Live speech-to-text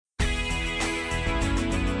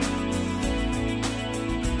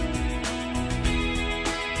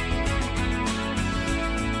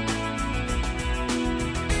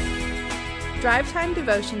Drive Time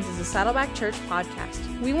Devotions is a Saddleback Church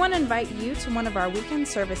podcast. We want to invite you to one of our weekend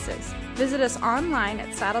services. Visit us online at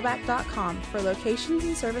saddleback.com for locations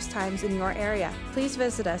and service times in your area. Please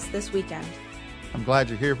visit us this weekend. I'm glad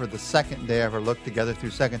you're here for the second day of our look together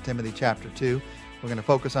through 2 Timothy chapter 2. We're going to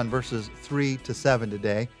focus on verses 3 to 7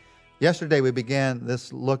 today. Yesterday we began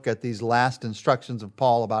this look at these last instructions of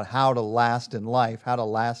Paul about how to last in life, how to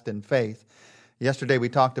last in faith. Yesterday we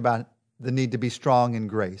talked about the need to be strong in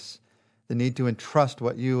grace, the need to entrust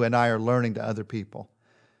what you and I are learning to other people.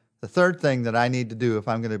 The third thing that I need to do if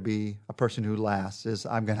I'm going to be a person who lasts is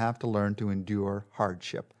I'm going to have to learn to endure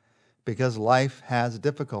hardship. Because life has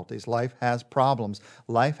difficulties, life has problems,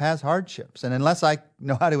 life has hardships. And unless I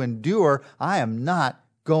know how to endure, I am not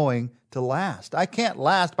going to last. I can't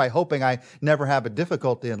last by hoping I never have a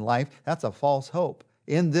difficulty in life. That's a false hope.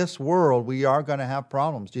 In this world, we are going to have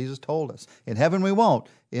problems. Jesus told us. In heaven, we won't.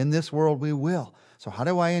 In this world, we will. So how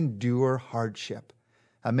do I endure hardship?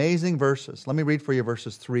 Amazing verses. Let me read for you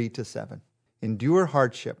verses 3 to 7. Endure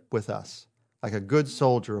hardship with us, like a good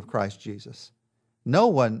soldier of Christ Jesus. No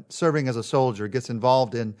one serving as a soldier gets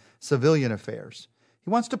involved in civilian affairs.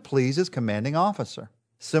 He wants to please his commanding officer.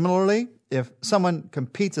 Similarly, if someone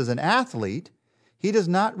competes as an athlete, he does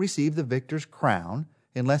not receive the victor's crown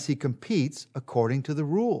unless he competes according to the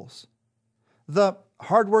rules. The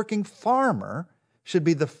hardworking farmer should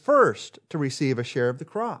be the first to receive a share of the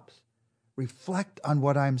crops. Reflect on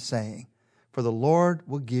what I'm saying, for the Lord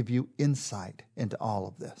will give you insight into all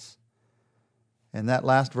of this. And that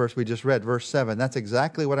last verse we just read, verse 7, that's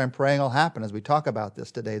exactly what I'm praying will happen as we talk about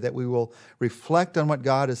this today, that we will reflect on what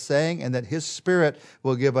God is saying and that His Spirit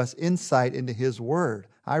will give us insight into His Word.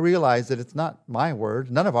 I realize that it's not my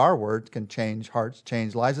word. None of our words can change hearts,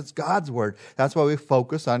 change lives. It's God's Word. That's why we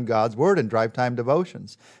focus on God's Word in Drive Time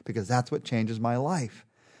Devotions, because that's what changes my life.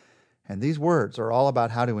 And these words are all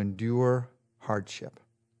about how to endure hardship.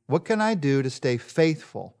 What can I do to stay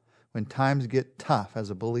faithful when times get tough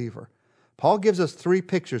as a believer? Paul gives us three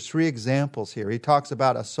pictures, three examples here. He talks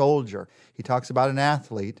about a soldier, he talks about an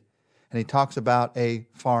athlete, and he talks about a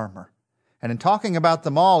farmer. And in talking about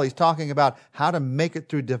them all, he's talking about how to make it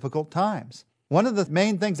through difficult times. One of the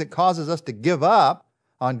main things that causes us to give up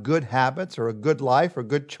on good habits or a good life or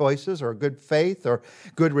good choices or a good faith or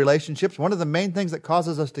good relationships, one of the main things that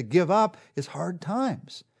causes us to give up is hard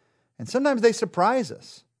times. And sometimes they surprise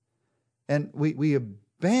us. And we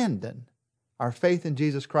abandon our faith in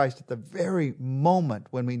Jesus Christ at the very moment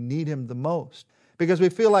when we need Him the most. Because we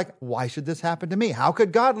feel like, why should this happen to me? How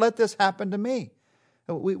could God let this happen to me?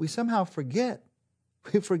 We somehow forget.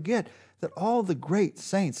 We forget that all the great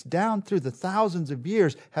saints down through the thousands of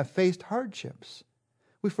years have faced hardships.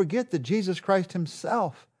 We forget that Jesus Christ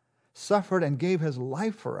Himself suffered and gave His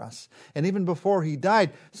life for us. And even before He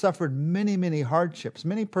died, suffered many, many hardships,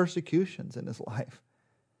 many persecutions in His life.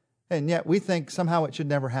 And yet we think somehow it should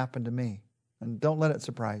never happen to me. And don't let it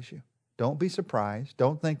surprise you. Don't be surprised.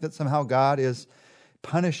 Don't think that somehow God is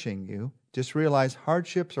punishing you. Just realize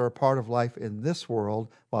hardships are a part of life in this world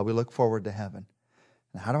while we look forward to heaven.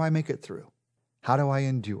 And how do I make it through? How do I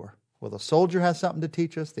endure? Well, the soldier has something to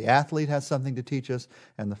teach us, the athlete has something to teach us,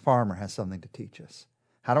 and the farmer has something to teach us.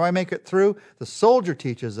 How do I make it through? The soldier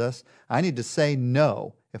teaches us I need to say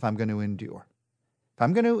no if I'm going to endure. If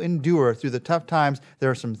I'm going to endure through the tough times, there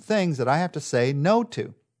are some things that I have to say no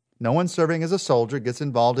to. No one serving as a soldier gets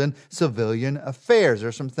involved in civilian affairs. There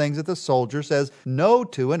are some things that the soldier says no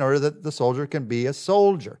to in order that the soldier can be a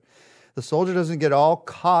soldier. The soldier doesn't get all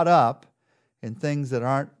caught up in things that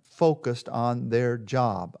aren't focused on their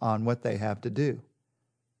job, on what they have to do.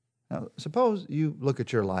 Now, suppose you look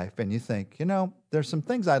at your life and you think, there's some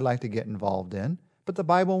things I'd like to get involved in, but the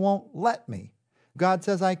Bible won't let me. God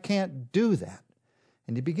says I can't do that.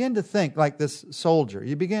 And you begin to think like this soldier.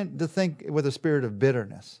 You begin to think with a spirit of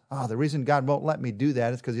bitterness. The reason God won't let me do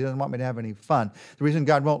that is because He doesn't want me to have any fun. The reason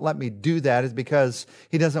God won't let me do that is because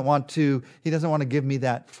He doesn't want to give me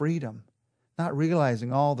that freedom. Not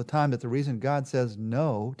realizing all the time that the reason God says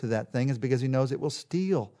no to that thing is because He knows it will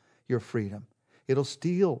steal your freedom. It'll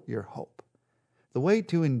steal your hope. The way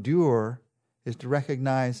to endure is to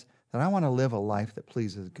recognize that I want to live a life that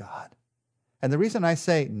pleases God. And the reason I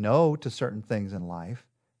say no to certain things in life,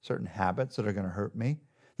 certain habits that are going to hurt me,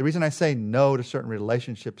 the reason I say no to certain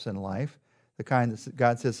relationships in life, the kind that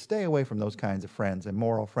God says, stay away from those kinds of friends,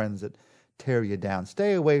 immoral friends that tear you down.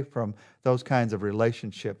 Stay away from those kinds of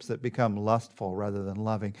relationships that become lustful rather than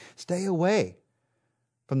loving. Stay away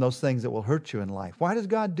from those things that will hurt you in life. Why does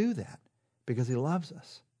God do that? Because He loves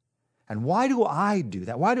us. And why do I do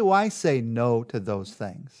that? Why do I say no to those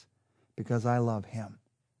things? Because I love Him.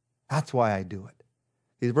 That's why I do it.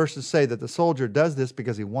 These verses say that the soldier does this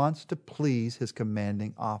because he wants to please his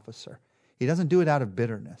commanding officer. He doesn't do it out of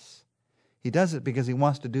bitterness. He does it because he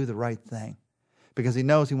wants to do the right thing, because he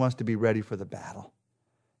knows he wants to be ready for the battle.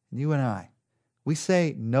 And you and I, we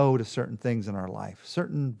say no to certain things in our life,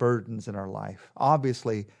 certain burdens in our life,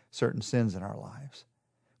 obviously certain sins in our lives.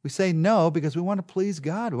 We say no because we want to please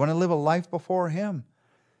God. We want to live a life before Him.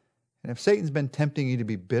 And if Satan's been tempting you to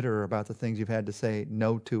be bitter about the things you've had to say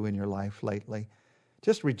no to in your life lately,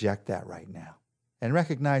 just reject that right now and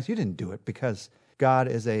recognize you didn't do it because God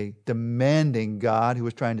is a demanding God who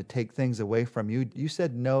was trying to take things away from you. You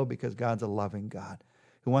said no because God's a loving God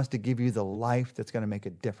who wants to give you the life that's going to make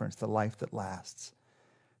a difference, the life that lasts.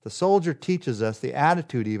 The soldier teaches us the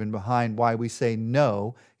attitude even behind why we say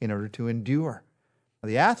no in order to endure.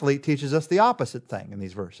 The athlete teaches us the opposite thing in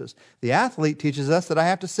these verses. The athlete teaches us that I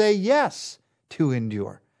have to say yes to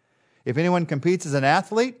endure. If anyone competes as an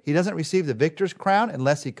athlete, he doesn't receive the victor's crown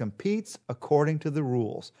unless he competes according to the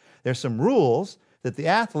rules. There's some rules that the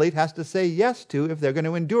athlete has to say yes to if they're going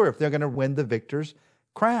to endure, if they're going to win the victor's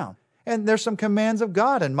crown. And there's some commands of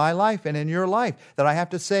God in my life and in your life that I have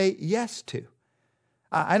to say yes to.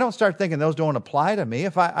 I don't start thinking those don't apply to me.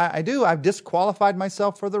 If I do, I've disqualified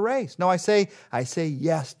myself for the race. No, I say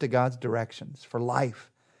yes to God's directions for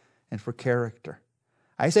life and for character.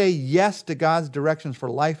 I say yes to God's directions for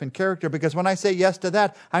life and character because when I say yes to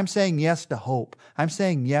that, I'm saying yes to hope. I'm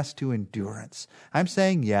saying yes to endurance. I'm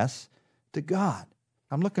saying yes to God.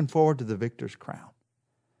 I'm looking forward to the victor's crown.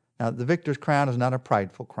 Now, the victor's crown is not a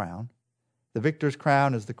prideful crown. The victor's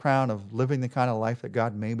crown is the crown of living the kind of life that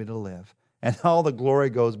God made me to live. And all the glory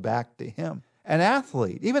goes back to Him.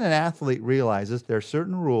 Even an athlete realizes there are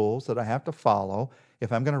certain rules that I have to follow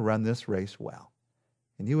if I'm going to run this race well.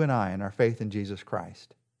 And you and I, in our faith in Jesus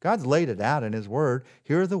Christ, God's laid it out in His Word.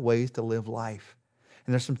 Here are the ways to live life.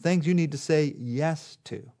 And there's some things you need to say yes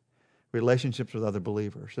to. Relationships with other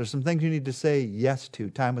believers. There's some things you need to say yes to.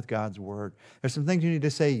 Time with God's Word. There's some things you need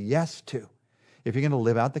to say yes to if you're going to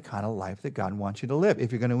live out the kind of life that God wants you to live,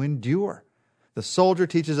 if you're going to endure. The soldier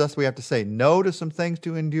teaches us we have to say no to some things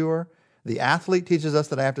to endure. The athlete teaches us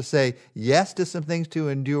that I have to say yes to some things to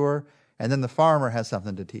endure. And then the farmer has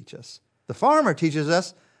something to teach us. The farmer teaches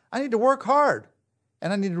us I need to work hard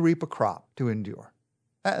and I need to reap a crop to endure.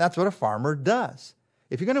 That's what a farmer does.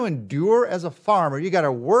 If you're going to endure as a farmer, you got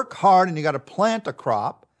to work hard and you got to plant a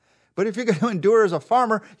crop. But if you're going to endure as a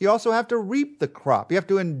farmer, you also have to reap the crop. You have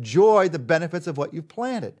to enjoy the benefits of what you've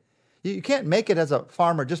planted. You can't make it as a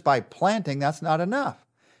farmer just by planting. That's not enough.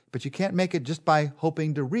 But you can't make it just by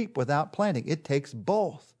hoping to reap without planting. It takes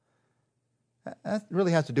both. That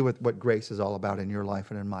really has to do with what grace is all about in your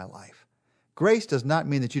life and in my life. Grace does not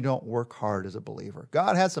mean that you don't work hard as a believer.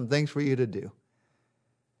 God has some things for you to do.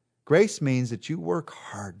 Grace means that you work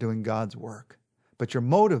hard doing God's work. But your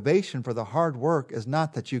motivation for the hard work is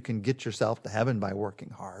not that you can get yourself to heaven by working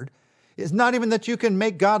hard. It's not even that you can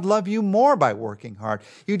make God love you more by working hard.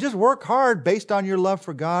 You just work hard based on your love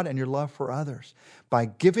for God and your love for others by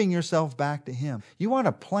giving yourself back to Him. You want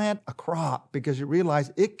to plant a crop because you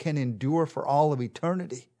realize it can endure for all of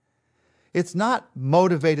eternity. It's not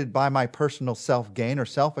motivated by my personal self-gain or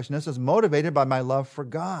selfishness. It's motivated by my love for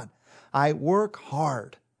God. I work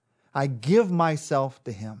hard. I give myself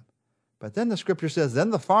to Him. But then the Scripture says,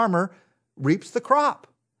 then the farmer reaps the crop.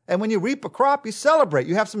 And when you reap a crop, you celebrate.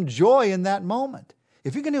 You have some joy in that moment.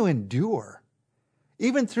 If you're going to endure,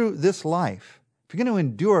 even through this life, if you're going to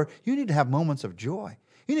endure, you need to have moments of joy.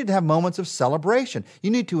 You need to have moments of celebration.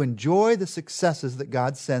 You need to enjoy the successes that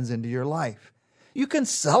God sends into your life. You can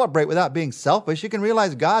celebrate without being selfish. You can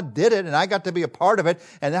realize God did it and I got to be a part of it,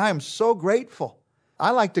 and I am so grateful. I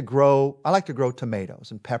like to grow tomatoes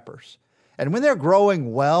and peppers. And when they're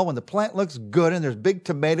growing well, when the plant looks good and there's big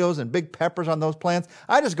tomatoes and big peppers on those plants,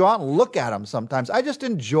 I just go out and look at them sometimes. I just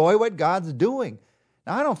enjoy what God's doing.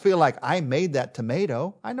 Now, I don't feel like I made that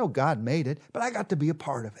tomato. I know God made it, but I got to be a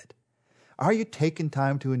part of it. Are you taking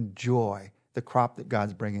time to enjoy the crop that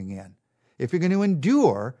God's bringing in? If you're going to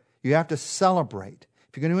endure, you have to celebrate.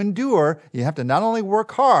 If you're going to endure, you have to not only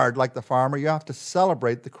work hard like the farmer, you have to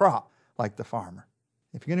celebrate the crop like the farmer.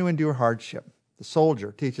 If you're going to endure hardship, the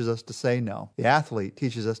soldier teaches us to say no. The athlete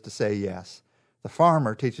teaches us to say yes. The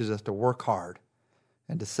farmer teaches us to work hard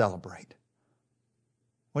and to celebrate.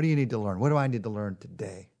 What do you need to learn? What do I need to learn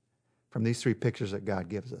today from these three pictures that God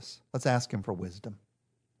gives us? Let's ask Him for wisdom.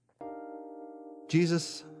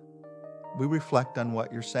 Jesus, we reflect on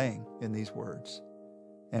what you're saying in these words.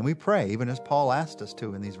 And we pray, even as Paul asked us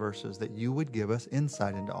to in these verses, that you would give us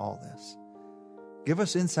insight into all this. Give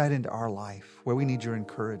us insight into our life, where we need your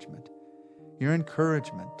encouragement. your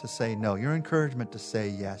encouragement to say no, your encouragement to say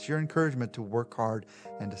yes, your encouragement to work hard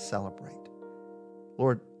and to celebrate.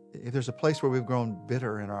 Lord, if there's a place where we've grown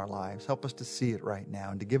bitter in our lives, help us to see it right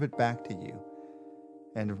now and to give it back to you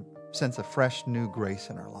and sense a fresh new grace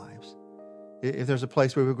in our lives. If there's a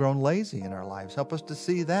place where we've grown lazy in our lives, help us to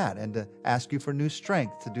see that and to ask you for new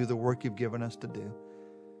strength to do the work you've given us to do.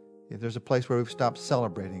 If there's a place where we've stopped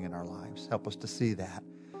celebrating in our lives, help us to see that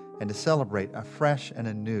and to celebrate afresh and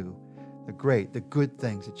anew the great, the good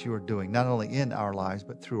things that you are doing, not only in our lives,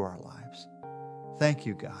 but through our lives. Thank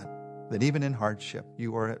you, God, that even in hardship,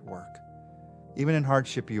 you are at work. Even in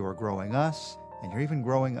hardship, you are growing us, and you're even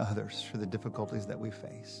growing others through the difficulties that we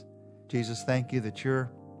face. Jesus, thank you that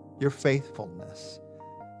your faithfulness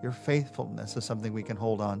is something we can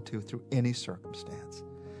hold on to through any circumstance.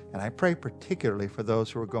 And I pray particularly for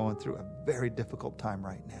those who are going through a very difficult time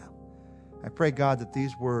right now. I pray, God, that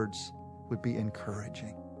these words would be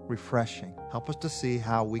encouraging, refreshing. Help us to see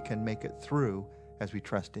how we can make it through as we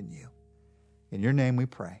trust in you. In your name we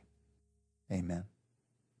pray. Amen.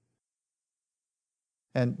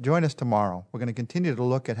 And join us tomorrow. We're going to continue to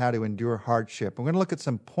look at how to endure hardship. We're going to look at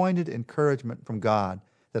some pointed encouragement from God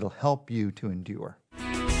that'll help you to endure.